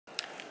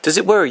Does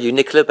it worry you,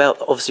 Nicola,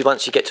 about obviously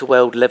once you get to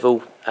world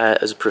level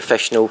as a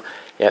professional,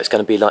 it's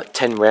going to be like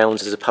 10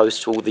 rounds as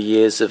opposed to all the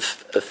years of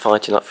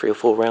fighting like 3 or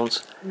 4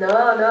 rounds? No,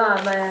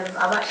 I'm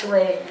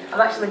actually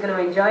going to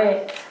enjoy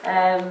it.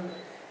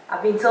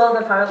 I've been told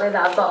apparently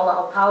that I've got a lot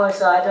of power,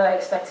 so I don't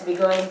expect to be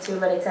going too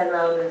many 10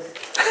 rounders.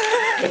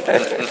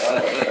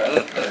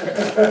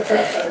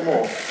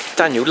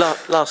 Daniel,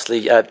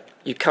 lastly,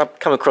 you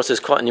come across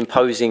as quite an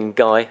imposing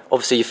guy.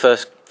 Obviously, your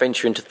first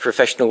venture into the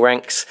professional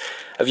ranks.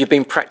 Have you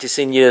been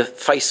practicing your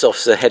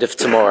face-offs ahead of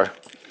tomorrow?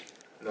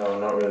 No,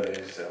 not really.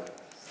 It's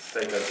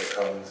take as it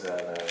comes,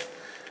 and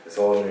it's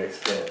all a new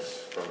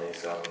experience for me,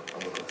 so I'm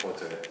looking forward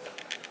to it.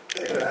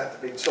 They're going to have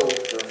to be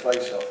taught for a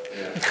face-off.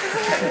 Yeah.